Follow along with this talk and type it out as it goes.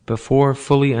Before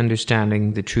fully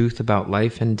understanding the truth about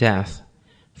life and death,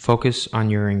 focus on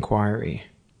your inquiry.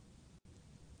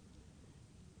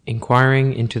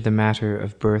 Inquiring into the matter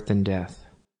of birth and death.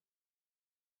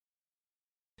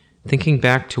 Thinking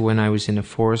back to when I was in a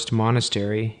forest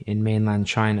monastery in mainland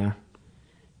China,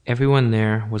 everyone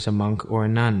there was a monk or a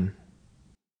nun.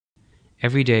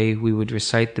 Every day we would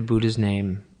recite the Buddha's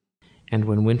name, and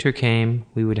when winter came,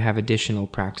 we would have additional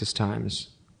practice times.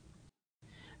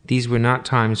 These were not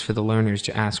times for the learners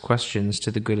to ask questions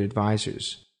to the good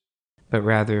advisors, but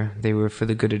rather they were for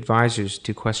the good advisors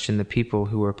to question the people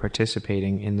who were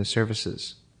participating in the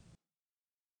services.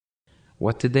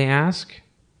 What did they ask?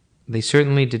 They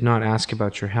certainly did not ask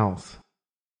about your health.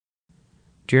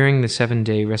 During the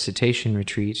 7-day recitation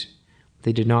retreat,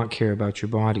 they did not care about your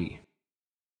body.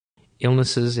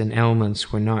 Illnesses and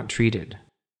ailments were not treated.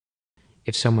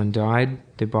 If someone died,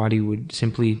 their body would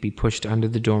simply be pushed under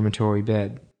the dormitory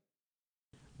bed.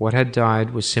 What had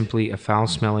died was simply a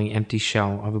foul-smelling empty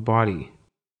shell of a body.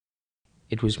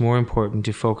 It was more important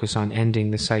to focus on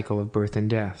ending the cycle of birth and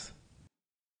death.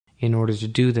 In order to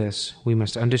do this, we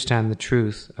must understand the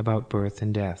truth about birth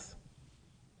and death.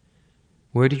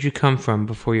 Where did you come from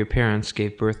before your parents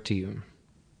gave birth to you?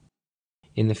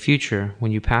 In the future,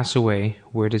 when you pass away,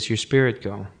 where does your spirit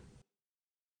go?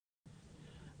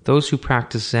 Those who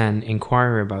practice Zen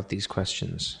inquire about these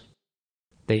questions.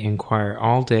 They inquire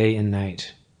all day and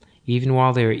night, even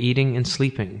while they are eating and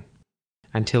sleeping,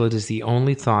 until it is the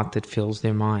only thought that fills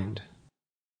their mind.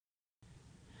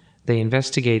 They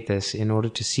investigate this in order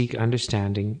to seek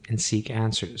understanding and seek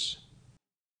answers.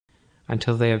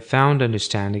 Until they have found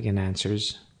understanding and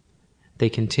answers,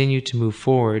 they continue to move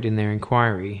forward in their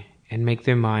inquiry and make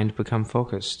their mind become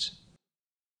focused.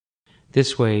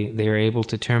 This way, they are able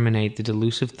to terminate the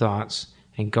delusive thoughts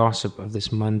and gossip of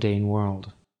this mundane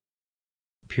world,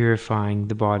 purifying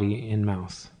the body and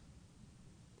mouth.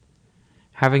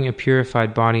 Having a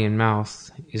purified body and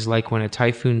mouth is like when a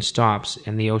typhoon stops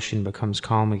and the ocean becomes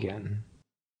calm again.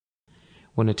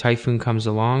 When a typhoon comes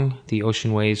along, the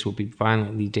ocean waves will be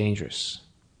violently dangerous.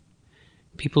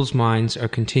 People's minds are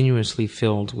continuously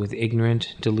filled with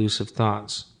ignorant, delusive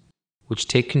thoughts, which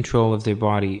take control of their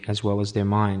body as well as their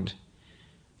mind,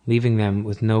 leaving them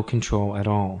with no control at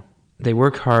all. They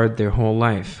work hard their whole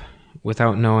life,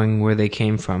 without knowing where they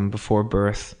came from before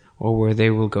birth or where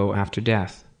they will go after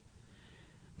death.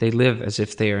 They live as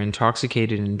if they are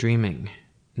intoxicated and dreaming,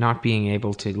 not being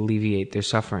able to alleviate their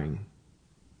suffering.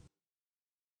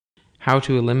 How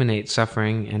to eliminate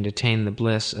suffering and attain the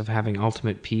bliss of having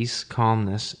ultimate peace,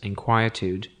 calmness, and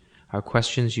quietude are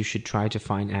questions you should try to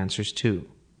find answers to.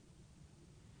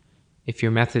 If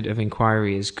your method of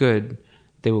inquiry is good,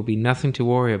 there will be nothing to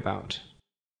worry about.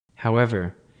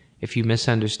 However, if you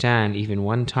misunderstand even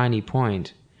one tiny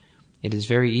point, it is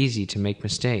very easy to make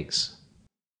mistakes.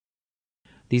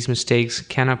 These mistakes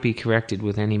cannot be corrected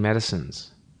with any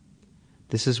medicines.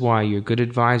 This is why your good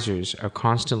advisors are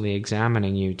constantly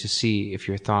examining you to see if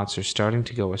your thoughts are starting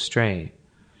to go astray.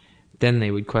 Then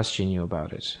they would question you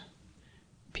about it.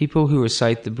 People who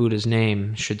recite the Buddha's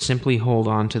name should simply hold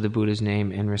on to the Buddha's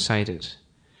name and recite it.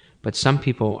 But some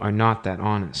people are not that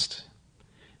honest.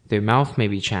 Their mouth may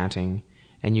be chanting,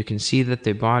 and you can see that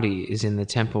their body is in the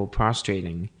temple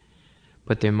prostrating,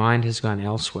 but their mind has gone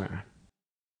elsewhere.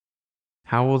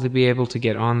 How will they be able to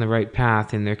get on the right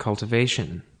path in their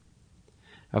cultivation?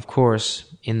 Of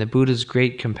course, in the Buddha's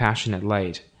great compassionate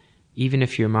light, even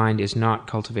if your mind is not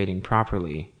cultivating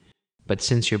properly, but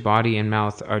since your body and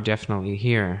mouth are definitely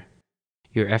here,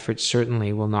 your efforts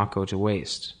certainly will not go to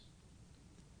waste.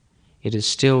 It is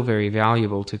still very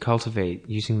valuable to cultivate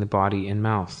using the body and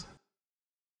mouth.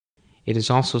 It is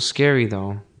also scary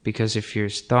though, because if your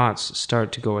thoughts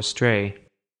start to go astray,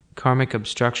 karmic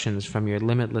obstructions from your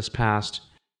limitless past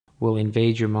will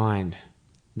invade your mind.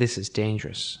 This is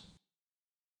dangerous.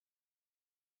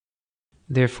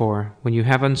 Therefore, when you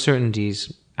have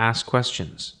uncertainties, ask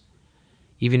questions.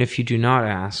 Even if you do not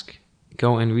ask,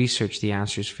 go and research the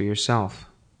answers for yourself.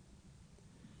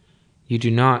 You do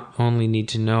not only need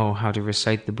to know how to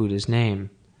recite the Buddha's name,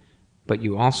 but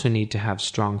you also need to have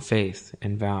strong faith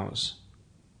and vows.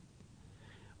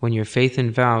 When your faith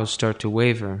and vows start to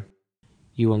waver,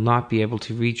 you will not be able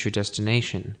to reach your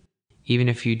destination, even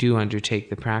if you do undertake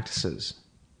the practices.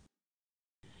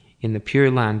 In the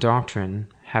Pure Land doctrine,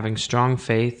 having strong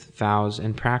faith, vows,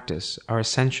 and practice are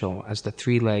essential as the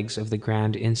 3 legs of the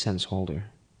grand incense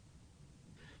holder.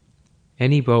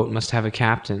 Any boat must have a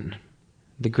captain.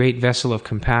 The great vessel of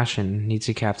compassion needs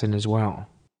a captain as well.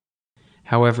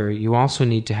 However, you also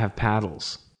need to have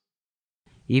paddles.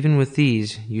 Even with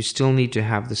these, you still need to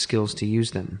have the skills to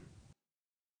use them.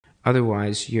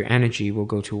 Otherwise, your energy will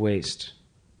go to waste.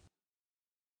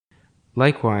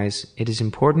 Likewise, it is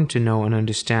important to know and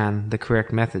understand the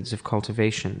correct methods of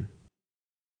cultivation.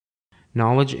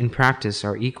 Knowledge and practice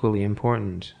are equally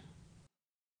important.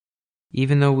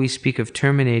 Even though we speak of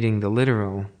terminating the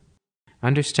literal,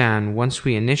 understand once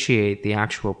we initiate the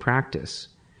actual practice,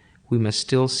 we must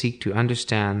still seek to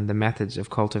understand the methods of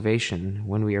cultivation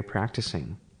when we are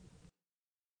practicing.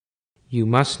 You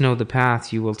must know the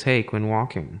path you will take when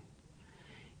walking.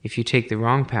 If you take the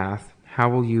wrong path, how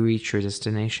will you reach your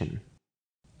destination?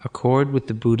 Accord with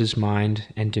the Buddha's mind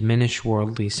and diminish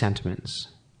worldly sentiments.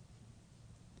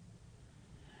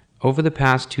 Over the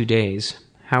past 2 days,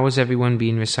 how has everyone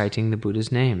been reciting the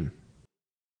Buddha's name?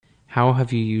 How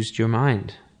have you used your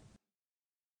mind?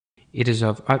 It is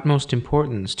of utmost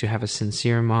importance to have a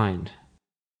sincere mind.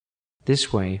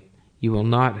 This way, you will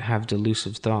not have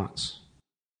delusive thoughts.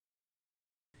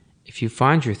 If you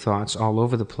find your thoughts all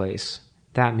over the place,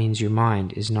 that means your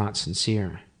mind is not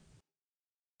sincere.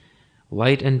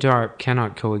 Light and dark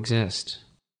cannot coexist.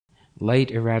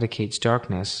 Light eradicates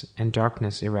darkness, and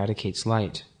darkness eradicates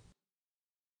light.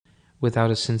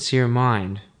 Without a sincere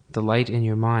mind, the light in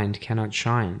your mind cannot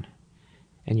shine,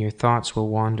 and your thoughts will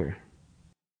wander.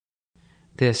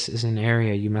 This is an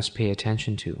area you must pay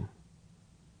attention to.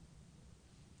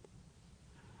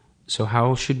 So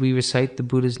how should we recite the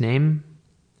Buddha's name?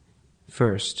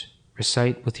 First,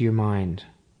 recite with your mind.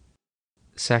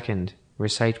 Second,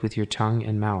 recite with your tongue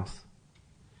and mouth.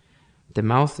 The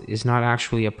mouth is not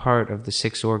actually a part of the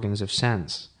 6 organs of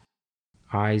sense: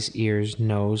 eyes, ears,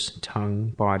 nose,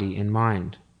 tongue, body, and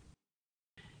mind.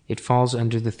 It falls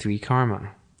under the 3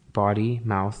 karma: body,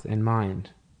 mouth, and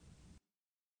mind.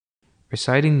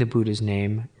 Reciting the Buddha's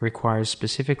name requires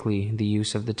specifically the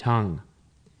use of the tongue.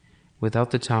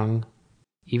 Without the tongue,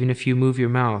 even if you move your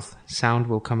mouth, sound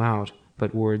will come out,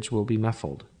 but words will be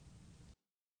muffled.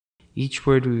 Each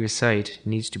word we recite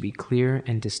needs to be clear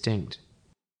and distinct.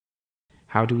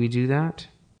 How do we do that?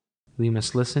 We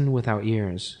must listen with our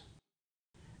ears.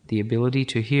 The ability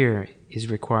to hear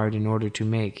is required in order to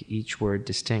make each word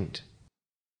distinct.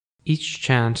 Each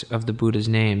chant of the Buddha's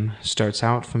name starts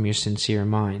out from your sincere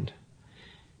mind,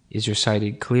 is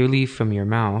recited clearly from your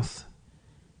mouth,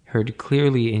 heard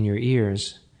clearly in your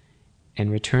ears,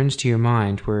 and returns to your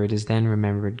mind where it is then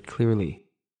remembered clearly.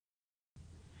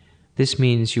 This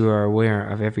means you are aware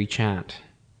of every chant,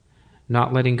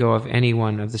 not letting go of any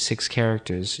one of the 6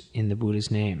 characters in the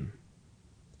Buddha's name.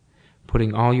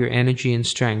 Putting all your energy and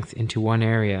strength into one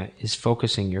area is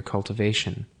focusing your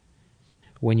cultivation.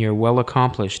 When you're well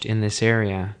accomplished in this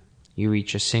area, you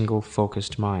reach a single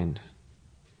focused mind.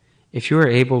 If you are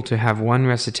able to have one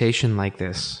recitation like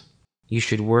this, you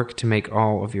should work to make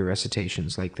all of your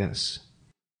recitations like this,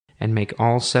 and make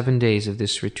all 7 days of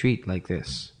this retreat like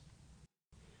this.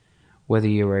 Whether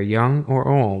you are young or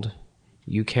old,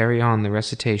 you carry on the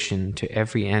recitation to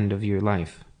every end of your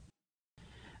life.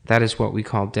 That is what we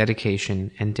call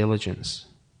dedication and diligence.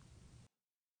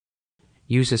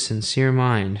 Use a sincere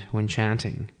mind when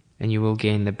chanting, and you will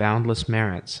gain the boundless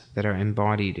merits that are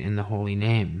embodied in the holy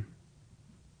name.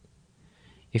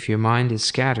 If your mind is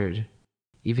scattered,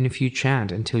 even if you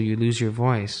chant until you lose your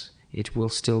voice, it will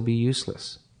still be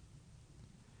useless.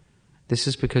 This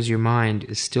is because your mind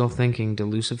is still thinking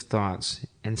delusive thoughts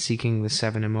and seeking the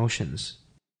 7 emotions: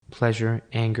 pleasure,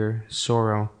 anger,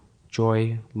 sorrow,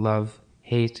 joy, love,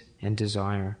 hate, and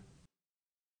desire,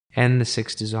 and the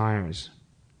 6 desires.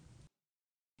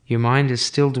 Your mind is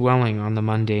still dwelling on the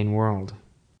mundane world,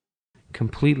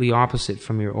 completely opposite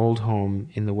from your old home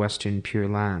in the Western Pure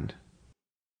Land.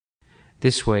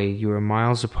 This way you are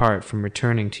miles apart from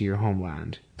returning to your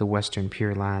homeland, the Western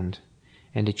Pure Land,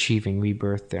 and achieving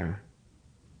rebirth there.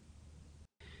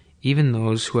 Even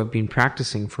those who have been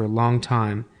practicing for a long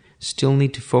time still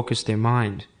need to focus their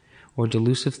mind, or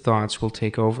delusive thoughts will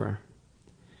take over.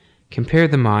 Compare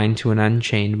the mind to an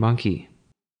unchained monkey.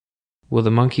 Will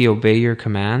the monkey obey your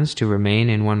commands to remain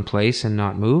in one place and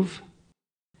not move?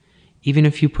 Even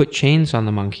if you put chains on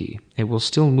the monkey, it will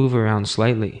still move around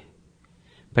slightly,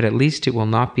 but at least it will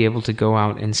not be able to go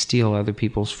out and steal other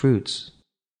people's fruits.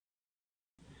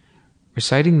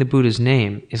 Reciting the Buddha's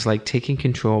name is like taking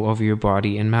control over your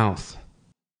body and mouth.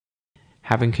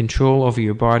 Having control over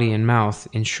your body and mouth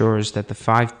ensures that the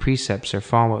 5 precepts are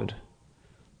followed,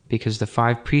 because the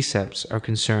 5 precepts are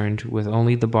concerned with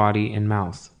only the body and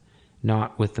mouth,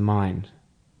 not with the mind.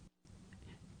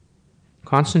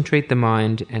 Concentrate the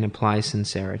mind and apply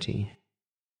sincerity.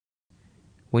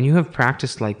 When you have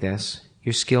practiced like this,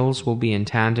 your skills will be in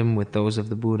tandem with those of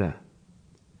the Buddha.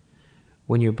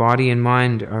 When your body and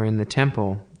mind are in the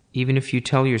temple, even if you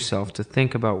tell yourself to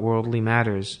think about worldly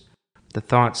matters, the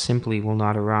thought simply will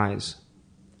not arise.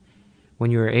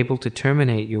 When you are able to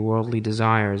terminate your worldly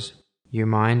desires, your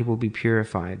mind will be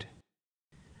purified.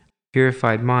 A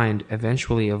purified mind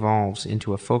eventually evolves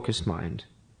into a focused mind.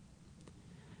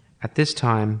 At this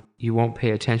time, you won't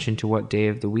pay attention to what day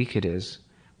of the week it is,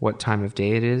 what time of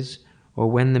day it is, or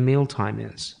when the meal time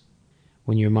is.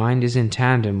 When your mind is in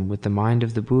tandem with the mind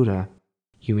of the Buddha,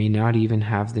 you may not even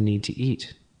have the need to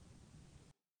eat.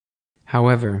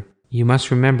 However, you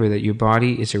must remember that your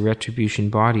body is a retribution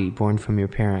body born from your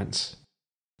parents.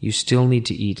 You still need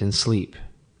to eat and sleep,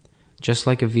 just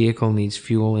like a vehicle needs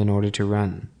fuel in order to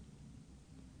run.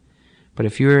 But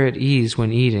if you are at ease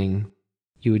when eating,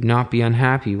 you would not be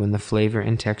unhappy when the flavor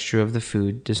and texture of the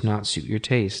food does not suit your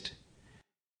taste.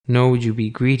 Nor would you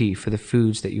be greedy for the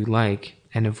foods that you like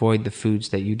and avoid the foods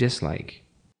that you dislike.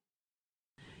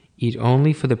 Eat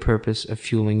only for the purpose of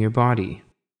fueling your body,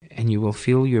 and you will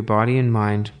feel your body and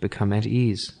mind become at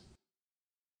ease.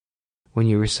 When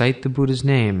you recite the Buddha's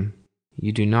name,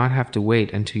 you do not have to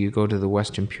wait until you go to the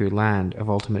Western Pure Land of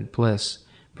ultimate bliss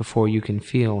before you can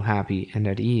feel happy and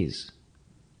at ease.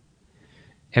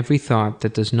 Every thought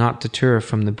that does not deter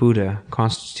from the Buddha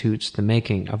constitutes the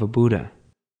making of a Buddha.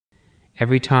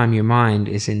 Every time your mind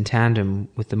is in tandem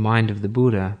with the mind of the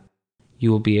Buddha, you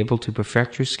will be able to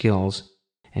perfect your skills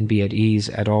and be at ease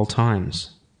at all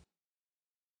times.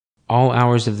 All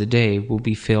hours of the day will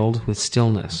be filled with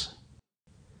stillness.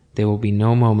 There will be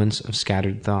no moments of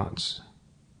scattered thoughts.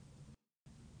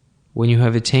 When you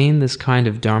have attained this kind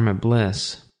of Dharma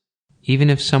bliss, even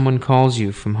if someone calls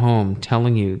you from home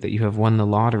telling you that you have won the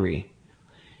lottery,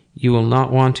 you will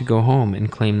not want to go home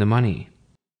and claim the money.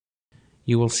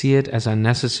 You will see it as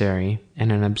unnecessary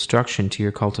and an obstruction to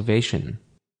your cultivation.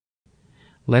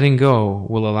 Letting go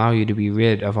will allow you to be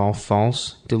rid of all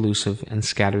false, delusive, and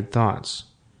scattered thoughts.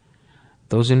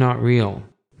 Those are not real.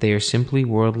 They are simply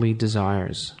worldly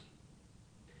desires.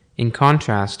 In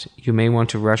contrast, you may want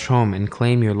to rush home and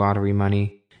claim your lottery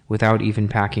money without even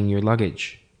packing your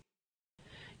luggage.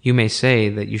 You may say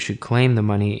that you should claim the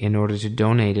money in order to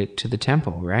donate it to the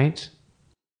temple, right?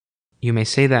 You may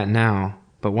say that now,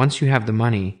 but once you have the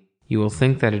money, you will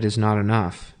think that it is not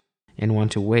enough, and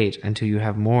want to wait until you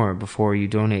have more before you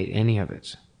donate any of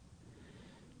it.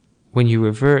 When you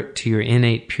revert to your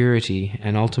innate purity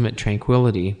and ultimate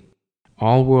tranquility,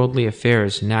 all worldly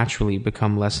affairs naturally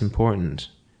become less important,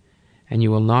 and you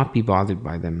will not be bothered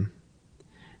by them.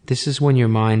 This is when your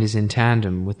mind is in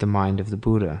tandem with the mind of the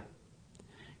Buddha.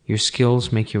 Your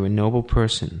skills make you a noble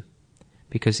person,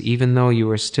 because even though you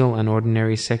are still an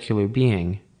ordinary secular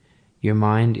being, your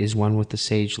mind is one with the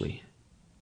sagely.